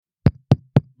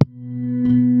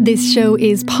This show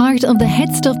is part of the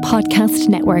Head Stuff Podcast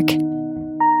Network.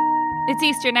 It's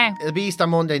Easter now. It'll be Easter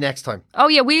Monday next time. Oh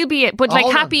yeah, we'll be it. But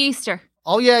Happy Easter.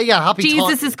 Oh yeah, happy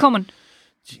Jesus is coming.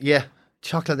 Yeah,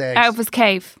 chocolate eggs. Out of his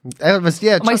cave.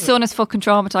 My son is fucking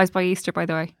traumatised by Easter, by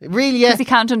the way. Really, yeah. Because he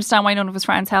can't understand why none of his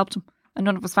friends helped him. And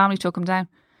none of his family took him down.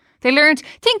 They learned,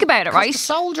 think about it, right? The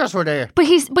soldiers were there. But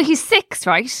he's 6,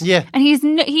 right? Yeah. And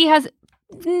he has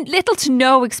little to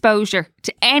no exposure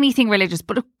to anything religious.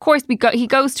 But of course, he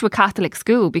goes to a Catholic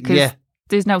school because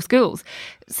there's no schools.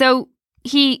 So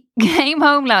he came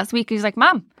home last week and he's like,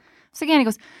 Mum. So again, he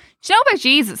goes, do you know about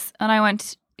Jesus? And I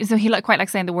went, so he quite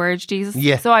likes saying the word Jesus.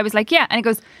 Yeah. So I was like, yeah. And he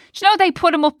goes, do you know they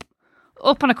put him up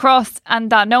on a cross and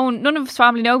that none of his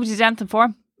family, nobody did anything for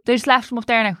him. They just left him up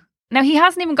there now. Now he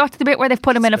hasn't even got to the bit where they've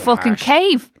put him in a fucking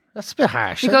cave. That's a bit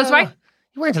harsh. He goes, right.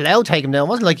 You weren't allowed to take him down. It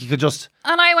wasn't like you could just...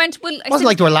 And I went, well... It wasn't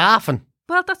like they were laughing.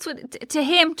 Well, that's what... To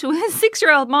him, to his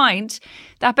 6-year-old mind,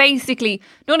 that basically...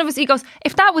 None of us... He goes,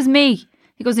 if that was me...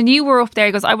 He goes, and you were up there...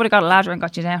 He goes, I would have got a ladder and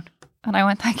got you down. And I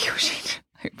went, thank you, Oisin.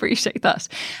 I appreciate that.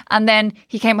 And then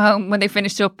he came home when they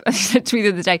finished up and he said to me the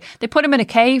other day, they put him in a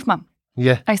cave, Mum.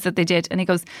 Yeah. I said they did. And he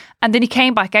goes... And then he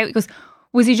came back out. He goes,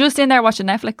 was he just in there watching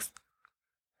Netflix?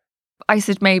 I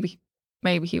said, maybe.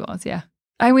 Maybe he was, yeah.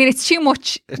 I mean, it's too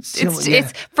much.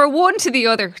 It's for one to the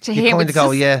other. To him, it's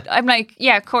go, yeah. I'm like,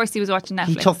 yeah, of course he was watching Netflix.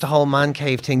 He took the whole man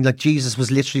cave thing. Like, Jesus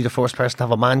was literally the first person to have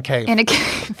a man cave. In a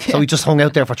cave. So he just hung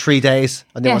out there for 3 days.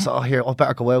 And then was like, I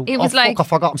better go out. It was like, fuck, I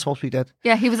forgot I'm supposed to be dead.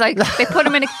 Yeah, he was like, they put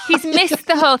him in he's missed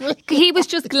the whole... He was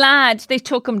just glad they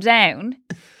took him down.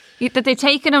 That they'd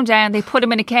taken him down, they put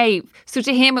him in a cave. So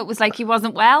to him, it was like he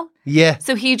wasn't well. Yeah.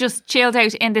 So he just chilled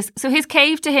out in this. So his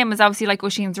cave to him is obviously like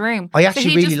Oisin's room. I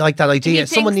actually really like that idea.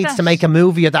 Someone needs to make a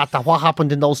movie of that what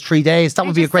happened in those 3 days. That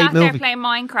would be a great movie. He sat there playing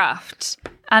Minecraft.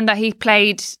 And that he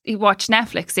watched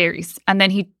Netflix series. And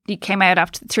then he came out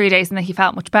after 3 days and then he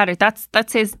felt much better.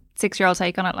 That's his 6-year-old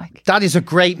take on it. Like, that is a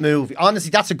great movie. Honestly,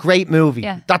 that's a great movie.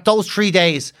 Yeah. That those 3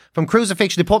 days from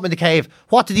crucifixion, they put him in the cave.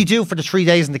 What did he do for the 3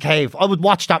 days in the cave? I would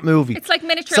watch that movie. It's like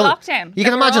miniature lockdown. You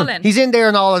can imagine he's in there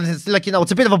and all, and it's like,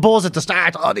 it's a bit of a buzz at the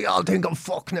start. Oh, they all think I'm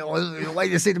fuck now. Why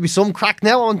do you say there'll be some crack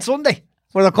now on Sunday?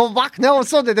 When I come back now on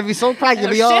Sunday, there'll be some crack. You'll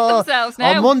be themselves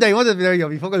now. On Monday, wouldn't it? You'll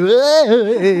be fucking,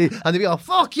 and they'll be all,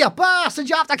 fuck you, bastard,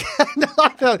 you have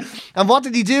to. And what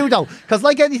did he do though? Because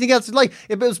like anything else,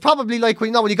 it was probably like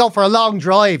when you go for a long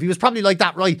drive, he was probably like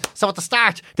that, right? So at the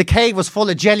start, the cave was full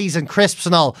of jellies and crisps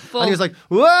and all, and he was like,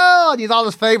 whoa, and he had all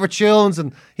his favourite tunes,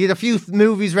 and he had a few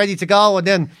movies ready to go, and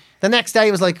then. The next day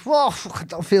he was like, whoa, I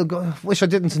don't feel good. Wish I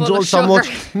didn't indulge so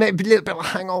much. Maybe a little bit of a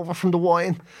hangover from the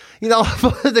wine.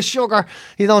 The sugar,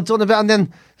 done a bit. And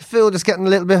then the food is getting a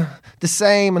little bit the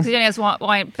same. And he only has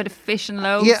wine, a bit of fish and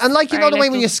loaves. Yeah, and the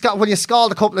way when you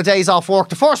scald a couple of days off work,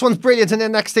 the first one's brilliant, and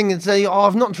then next thing it's like,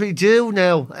 I've nothing to really do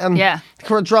now. And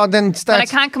then starts. And I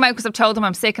can't come out because I've told him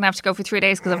I'm sick and I have to go for 3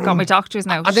 days because I've got my doctor's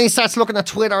note. And then he starts looking at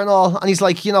Twitter and all, and he's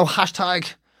like,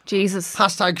 hashtag... Jesus.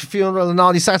 Hashtag funeral and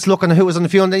all. He starts looking at who was on the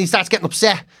funeral and then he starts getting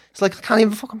upset. It's like, I can't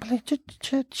even fucking believe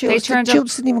Judas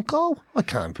didn't even go. I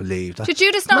can't believe that. Did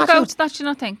Judas not go to that, do you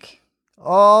not think?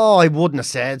 Oh, I wouldn't have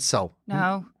said so.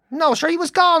 No. No, sure, he was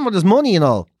gone with his money and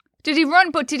all. Did he run?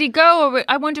 But did he go? Or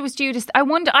I wonder, was Judas...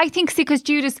 I think, because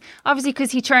Judas, obviously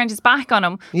because he turned his back on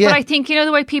him. Yeah. But I think,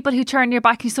 the way people who turn your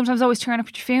back, you sometimes always turn up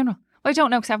at your funeral. Well, I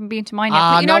don't know because I haven't been to mine yet.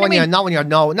 But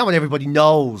not when everybody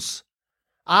knows.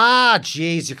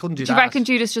 Jeez, you couldn't do that. Do you reckon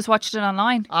Judas just watched it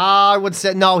online? I would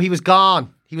say, no, he was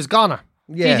gone. He was goner.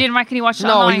 Yeah. You didn't reckon he watched it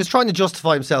online? No, he was trying to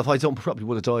justify himself. Probably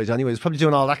would have died anyway. He was probably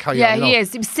doing all that carry on. Yeah, he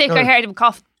is. He was sick. I heard him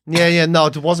cough. Yeah, no,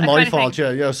 it wasn't my fault.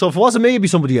 Yeah. So if it wasn't me, it'd be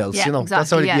somebody else. Yeah,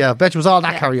 exactly. That's I bet it was all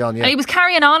that carry on. Yeah, and he was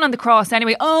carrying on the cross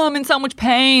anyway. Oh, I'm in so much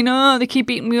pain. Oh, they keep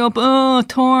beating me up. Oh,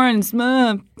 thorns.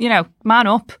 Man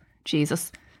up,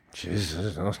 Jesus.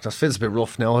 Jesus, that feels a bit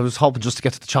rough now. I was hoping just to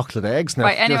get to the chocolate eggs now.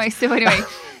 Right. Anyway,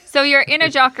 so you're in a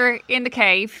jocker in the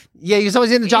cave. Yeah, he was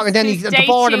always in the jocker, and then the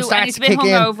boredom starts to kick in. He's a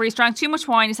bit hungover. He's drank too much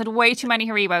wine. He's had way too many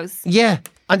Haribos. Yeah.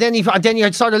 And then you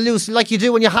sort of lose, like you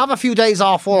do when you have a few days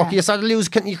off work, you sort of lose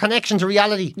your connection to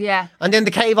reality. Yeah. And then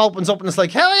the cave opens up and it's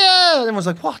like, hell yeah! And everyone's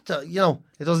like, what?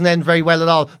 It doesn't end very well at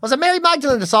all. Was it Mary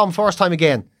Magdalene that saw him first time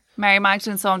again? Mary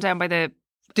Magdalene saw him down by the...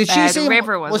 Did she see him?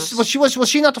 River was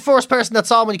she not the first person that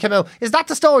saw him when he came out? Is that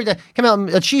the story that came out?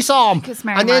 And she saw him,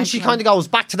 and then she kind of goes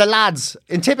back to the lads.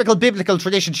 In typical biblical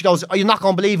tradition, she goes, "Oh, you're not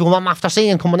going to believe who I'm after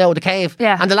seeing coming out of the cave."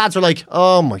 Yeah. And the lads are like,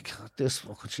 "Oh my God, this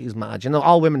fucking she's mad."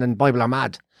 All women in the Bible are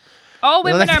mad. All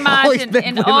women are mad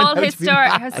in all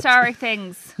historic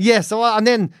things. Yeah, so and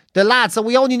then the lads, so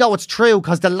we only know it's true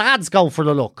because the lads go for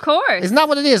the look. Of course. Isn't that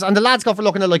what it is? And the lads go for the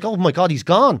look and they're like, oh my God, he's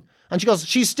gone. And she goes,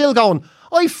 she's still going,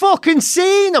 I fucking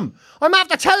seen him. I'm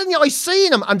after telling you I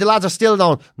seen him. And the lads are still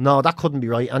going, no, that couldn't be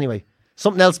right anyway.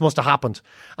 Something else must have happened.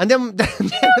 And then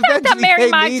that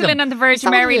Mary Magdalene and the Virgin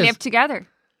Mary lived together.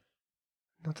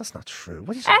 No, that's not true.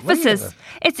 What is Ephesus.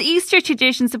 It's Easter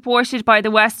tradition supported by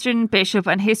the Western Bishop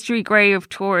and history grave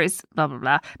tours, blah, blah,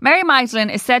 blah. Mary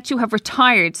Magdalene is said to have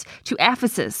retired to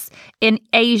Ephesus in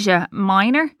Asia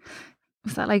Minor.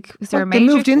 Was that was there a major?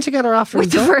 They moved in together after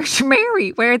with the Virgin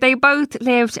Mary, where they both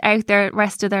lived out the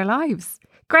rest of their lives.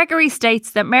 Gregory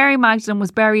states that Mary Magdalene was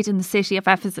buried in the city of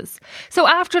Ephesus. So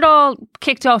after it all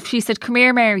kicked off, she said, come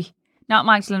here, Mary, not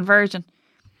Magdalene Virgin.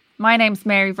 My name's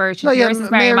Mary Virgin. No, yours is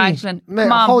Mary Magdalene.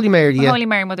 Come on. Holy Mary, yeah. Holy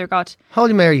Mary, Mother of God.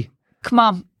 Holy Mary. Come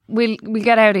on, we'll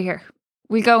get out of here.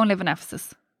 We'll go and live in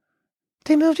Ephesus.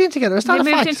 They moved in together. Is that a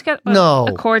fact? Moved in together. No.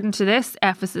 According to this,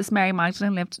 Ephesus, Mary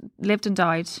Magdalene lived and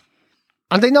died.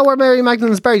 And they know where Mary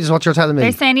Magdalene is buried, is what you're telling me.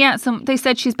 They're saying, yeah, they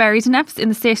said she's buried in Ephesus, in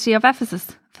the city of Ephesus.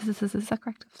 Ephesus, is that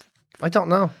correct? I don't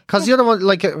know. Because the other one,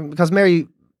 because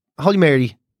Holy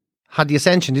Mary had the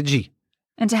ascension, did she?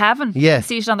 Into heaven. Yeah.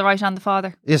 Seated on the right hand of the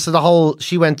Father. Yeah, so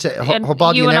she went to her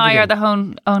body you and I everything.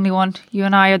 are the only one. You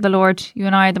and I are the Lord. You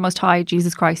and I are the Most High,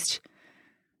 Jesus Christ.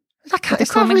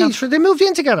 It's not really true. They moved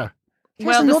in together.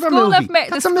 Here's another movie.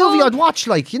 That's a movie I'd watch,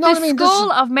 you know what I mean? The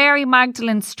Skull of Mary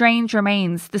Magdalene's Strange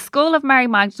Remains. The Skull of Mary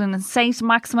Magdalene and Saint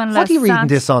Maximin. What are you reading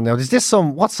this on now? Is this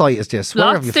what site is this?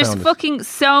 Where have you There's found it? fucking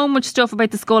so much stuff about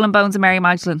the skull and bones of Mary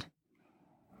Magdalene.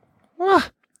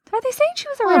 What? Are they saying she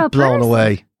was a real person? Blown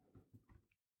away.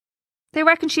 They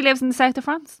reckon she lives in the south of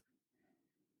France.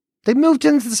 They moved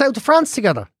into the south of France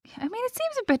together. I mean, it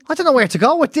seems a bit... I don't know where to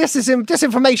go with this. This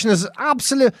information is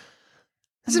absolute...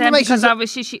 This information is...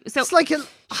 Obviously it's like... she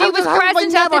was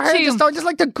present at the tomb. This is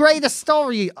like the greatest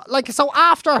story. So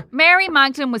after... Mary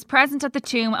Magdalene was present at the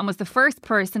tomb and was the first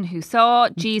person who saw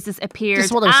Jesus appear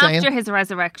after his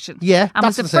resurrection. Yeah, and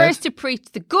was the first to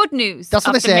preach the good news. That's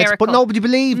what I said, miracle. but nobody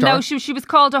believed her. No, she was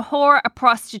called a whore, a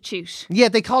prostitute. Yeah,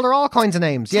 they called her all kinds of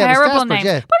names. Yeah, terrible names.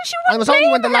 Yeah. But she wouldn't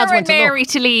blame her and Mary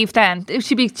to leave then.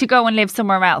 She'd be to go and live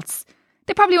somewhere else.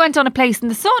 They probably went on a place in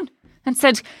the sun and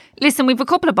said, listen, we've a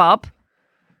couple of bob.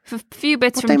 A few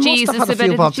bits from Jesus, a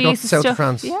bit of Jesus stuff. South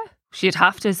France. Yeah, she'd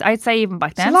have to. I'd say even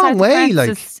back then. It's a long way,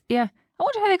 yeah. I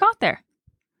wonder how they got there.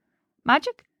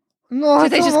 Magic? No,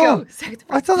 Did they just go?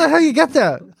 I don't know how you get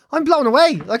there. I'm blown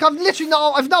away.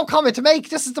 I've no comment to make.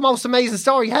 This is the most amazing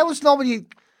story. How has nobody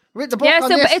written the book on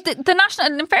this? But the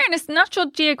national, in fairness, National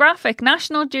Geographic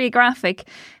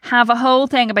have a whole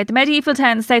thing about the medieval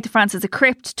town in the south of France as a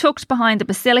crypt tucked behind the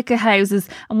basilica houses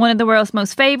and one of the world's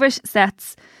most favourite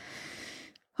sets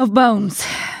of bones.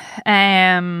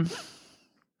 Let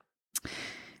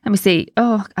me see.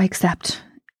 Oh, I accept.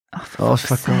 Oh,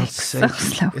 for God's sake. So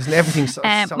slow. Isn't everything so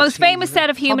most famous set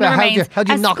of human remains. How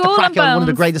do you knock the crack out of one of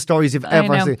the greatest stories you've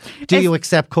ever seen? Do you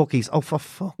accept cookies? Oh, for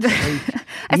fuck's sake.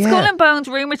 A skull and bones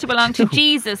rumoured to belong to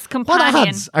Jesus' companion. What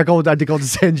ads are they going to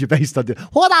send you based on this?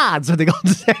 What ads are they going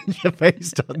to send you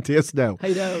based on this now? I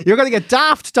know. You're going to get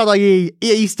daft.ie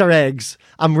Easter eggs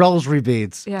and rosary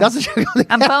beads. Yeah. That's what you're going to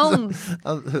get. And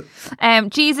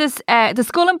bones. Jesus, the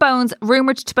skull and bones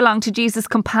rumoured to belong to Jesus'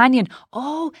 companion.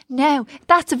 Oh, no,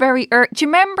 that's a very... do you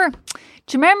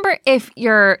remember if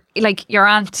your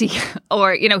auntie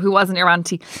or, who wasn't your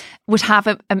auntie would have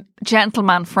a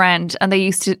gentleman friend and they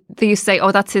used to say,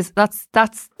 oh, that's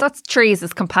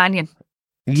Teresa's companion.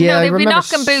 Yeah, they'd be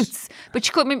knocking boots, but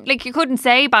you couldn't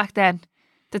say back then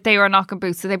that they were knocking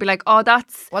boots. So they'd be like, oh,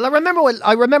 that's... Well, I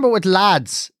remember with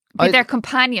lads... their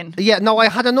companion. Yeah, no, I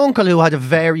had an uncle who had a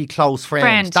very close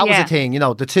friend. That was a thing,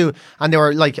 the two, and they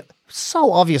were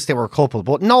so obvious they were a couple,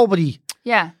 but nobody...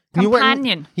 Yeah.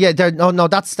 Companion. Yeah,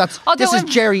 that's this is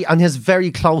Jerry and his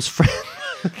very close friend.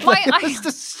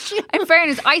 In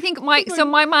fairness, I think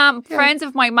my mom, friends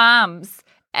of my mom's,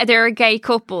 they're a gay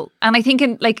couple, and I think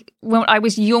when I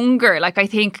was younger, I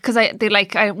think because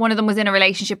one of them was in a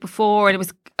relationship before and it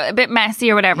was a bit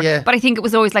messy or whatever. Yeah. But I think it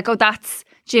was always oh, that's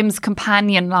Jim's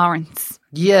companion, Lawrence.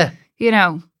 Yeah,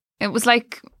 it was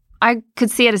I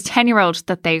could see it as 10-year-old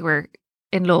that they were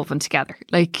in love and together.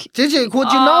 Did you?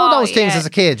 Would you know those things as a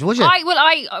kid? Would you?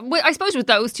 I suppose with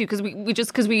those two because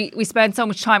we spent so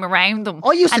much time around them.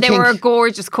 They were a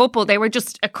gorgeous couple. They were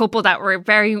just a couple that were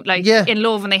very in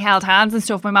love and they held hands and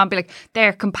stuff. My mom would be like,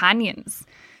 they're companions.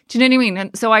 Do you know what I mean?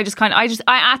 And so I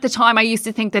at the time I used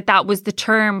to think that was the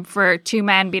term for two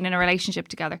men being in a relationship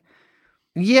together.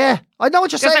 Yeah, I know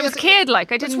what you're saying. I was a kid, I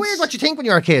didn't. It's weird what you think when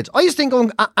you're a kid. I used to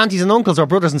think aunties and uncles are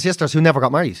brothers and sisters who never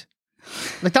got married.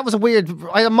 That was a weird...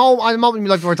 I had a moment in my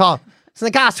life where I thought, it's a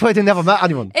gas why they never met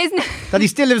anyone. Isn't it? That he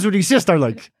still lives with his sister,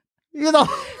 You know,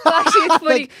 Actually, it's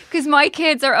funny because my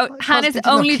kids are. Hannah's they didn't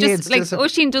have only kids, just like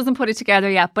Oisin doesn't put it together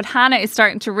yet, but Hannah is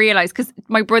starting to realise because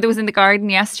my brother was in the garden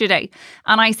yesterday,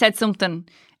 and I said something,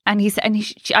 and he said,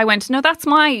 I went, no, that's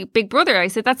my big brother. I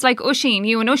said, that's like Oisin,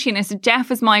 you and Oisin. I said, Jeff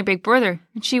is my big brother,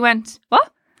 and she went, what?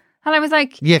 And I was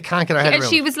like, yeah, can't get her head and around.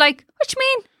 she was like, what do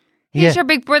you mean? He's your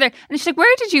big brother. And she's like,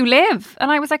 where did you live?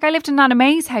 And I was like, I lived in Nana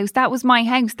May's house. That was my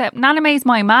house. Nana May's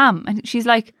my mum. And she's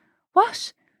like,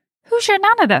 what? Who's your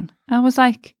Nana then? And I was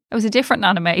like, it was a different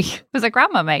Nana May. It was like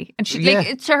Grandma May. And she,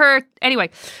 like, to her,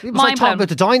 anyway. It was like talking about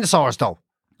the dinosaurs, though.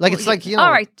 Like, it's like, you know.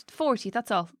 All right, 40, that's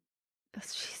all.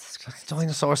 Jesus Christ.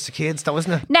 Dinosaurs to kids, though,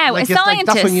 isn't it? Now, like, a scientist.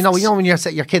 Like, that's when you know when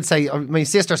your kids say, my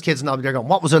sister's kids and all, they're going,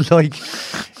 what was it like?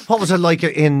 What was it like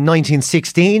in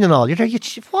 1916 and all? You're there,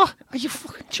 what? Are you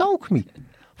fucking joking me?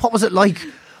 What was it like?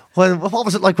 What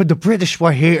was it like when the British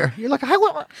were here? You're like, how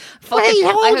old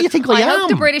do you think I am? I hope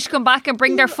the British come back and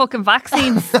bring their fucking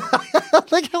vaccines.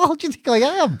 Like, how old do you think I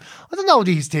am? I don't know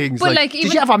these things. But like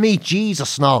did you ever meet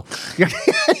Jesus and all? I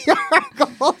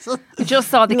just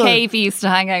saw the cave he used to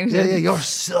hang out in. Yeah, you're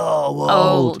so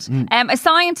old. A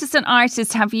scientist and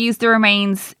artist have used the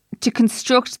remains to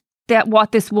construct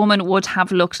what this woman would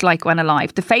have looked like when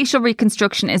alive. The facial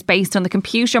reconstruction is based on the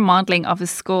computer modelling of a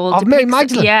skull. Of Mary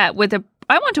Magdalene? Yeah,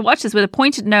 I want to watch this with a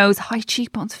pointed nose, high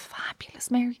cheekbones,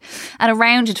 fabulous Mary, and a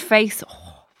rounded face.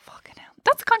 Oh, fucking hell.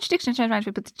 That's a contradiction,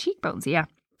 but the cheekbones, yeah.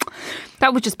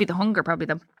 That would just be the hunger, probably,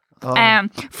 though. Oh.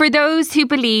 For those who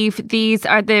believe these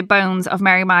are the bones of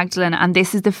Mary Magdalene, and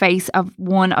this is the face of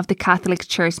one of the Catholic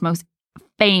Church's most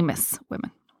famous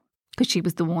women. Because she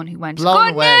was the one who went, blown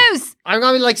good away. News! I'm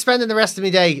going to be like spending the rest of my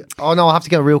day. Oh no, I'll have to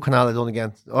get a root canal done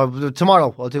again.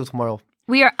 Tomorrow. I'll do it tomorrow.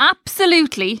 We are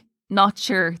absolutely not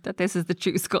sure that this is the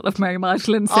true skull of Mary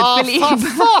Magdalene, said Philippe. For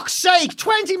fuck's sake,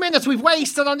 20 minutes we've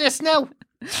wasted on this now.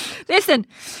 Listen,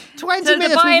 20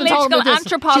 minutes we've been talking about this.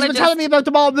 She's been telling me about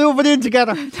them all moving in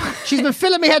together. She's been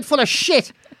filling me head full of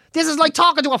shit. This is like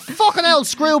talking to a fucking old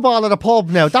screwball at a pub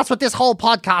now. That's what this whole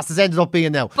podcast has ended up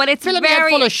being now. But it's filling me head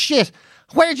full of shit.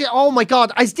 Where'd you? Oh my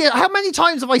God! How many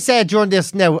times have I said during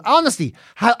this now? Honestly,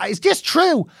 is this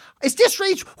true? Is this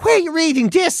right? Where are you reading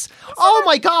this? Oh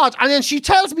my God! And then she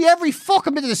tells me every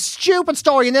fucking bit of the stupid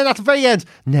story, and then at the very end,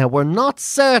 now we're not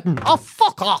certain. Oh,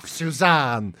 fuck off,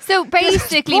 Suzanne. So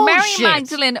basically, Mary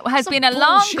Magdalene has been a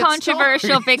long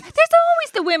controversial figure. There's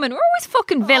always the women. We're always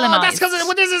fucking villainised. Oh, that's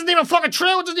because this isn't even fucking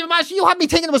true. It doesn't even matter. You had me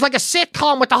thinking it was like a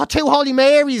sitcom with the two Holy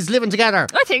Marys living together.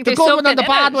 I think the there's good one and the in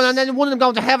bad it. one, and then one of them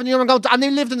going to heaven, the other one going to, and they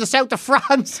lived in the south of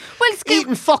France. Well, it's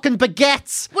eating fucking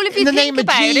baguettes. Well, if you in the think name of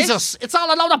about Jesus, it's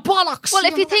all a load of bollocks. Well,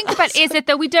 if you think about, is it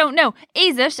though? We don't know.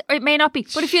 Is it, or it may not be.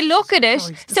 But if you look at it,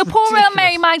 so poor old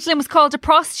Mary Magdalene was called a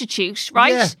prostitute,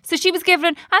 right? Yeah. So she was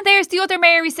given, and there's the other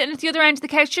Mary sitting at the other end of the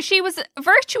couch. So she was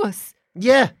virtuous.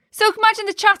 Yeah. So imagine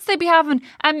the chats they'd be having,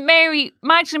 and Mary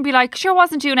Magdalene be like, sure,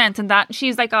 wasn't doing anything that. And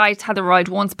she's like, I had the ride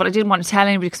once, but I didn't want to tell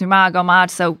anybody because my ma got mad,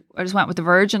 so I just went with the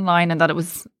virgin line and that it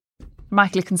was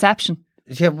Immaculate Conception.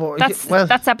 Yeah, well,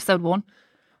 that's episode 1.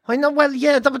 I know. Well,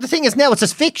 yeah, but the thing is now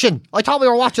it's fiction. I thought we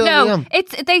were watching. No,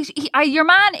 your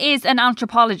man is an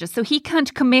anthropologist, so he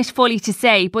can't commit fully to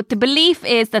say. But the belief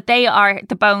is that they are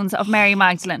the bones of Mary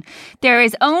Magdalene. There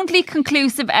is only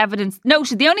conclusive evidence.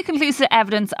 Noted, the only conclusive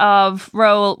evidence of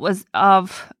role was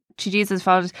of. To Jesus'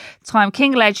 father's time,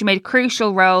 King alleged she made a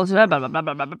crucial role. Blah blah blah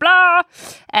blah blah blah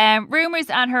blah.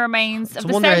 Rumors and her remains of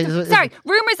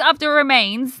rumors of the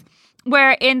remains.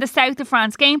 Where in the south of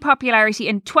France gained popularity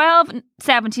in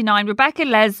 1279. Rebecca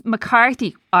Les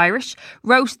McCarthy, Irish,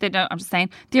 wrote the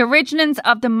origins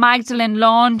of the Magdalene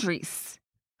laundries.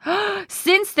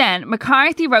 Since then,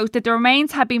 McCarthy wrote that the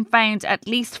remains had been found at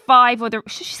least 5 other.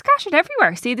 She's scattered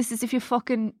everywhere. See, this is if you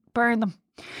fucking burn them.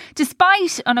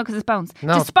 Despite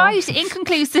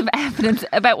inconclusive evidence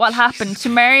about what happened to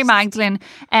Mary Magdalene,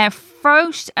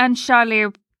 Frost and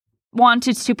Charlier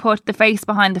wanted to put the face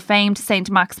behind the famed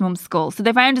Saint Maximum's skull. So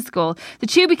they found a skull. The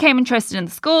two became interested in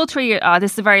the skull. 3 years.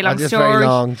 This is a very long story. Very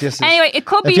long. Anyway, it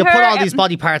could be her. If you put all these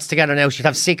body parts together now, she'd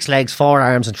have 6 legs, 4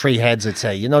 arms, and 3 heads. I'd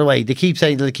say. You know the way they keep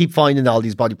saying they keep finding all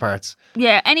these body parts.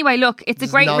 Yeah. Anyway, look, it's a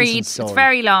great read. Story. It's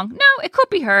very long. No, it could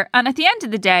be her. And at the end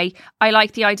of the day, I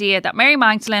like the idea that Mary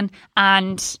Magdalene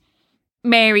and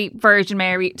Virgin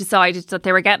Mary, decided that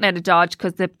they were getting out of Dodge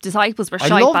because the disciples were shy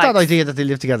bags. I love that idea that they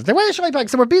lived together. They weren't shy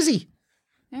bags, they were busy.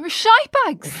 They were shy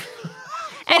bags.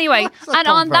 Anyway, and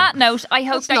on that note, I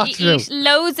hope that you eat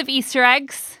loads of Easter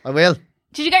eggs. I will.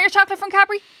 Did you get your chocolate from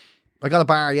Cadbury? I got a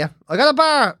bar, yeah. I got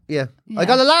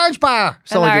a large bar.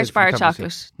 So a large bar of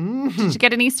chocolate. Did you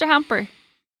get an Easter hamper?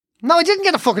 No, I didn't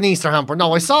get a fucking Easter hamper.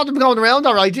 No, I saw them going around,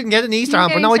 or I didn't get an Easter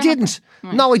hamper. No, I didn't.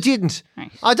 Right. No, I didn't.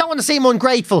 Right. I don't want to seem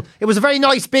ungrateful. It was a very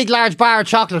nice, big, large bar of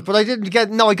chocolate, but I didn't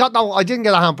get. No, I didn't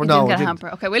get a hamper. No, didn't get a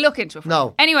hamper. Okay, we'll look into it.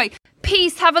 No. Anyway,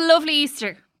 peace. Have a lovely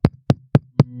Easter.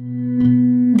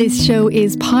 This show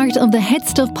is part of the Head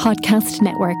Stuff Podcast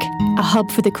Network, a hub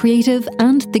for the creative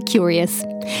and the curious.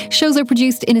 Shows are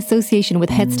produced in association with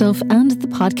Head Stuff and the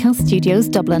Podcast Studios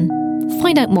Dublin.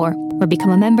 Find out more or become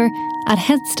a member at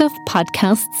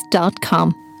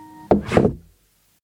headstuffpodcasts.com.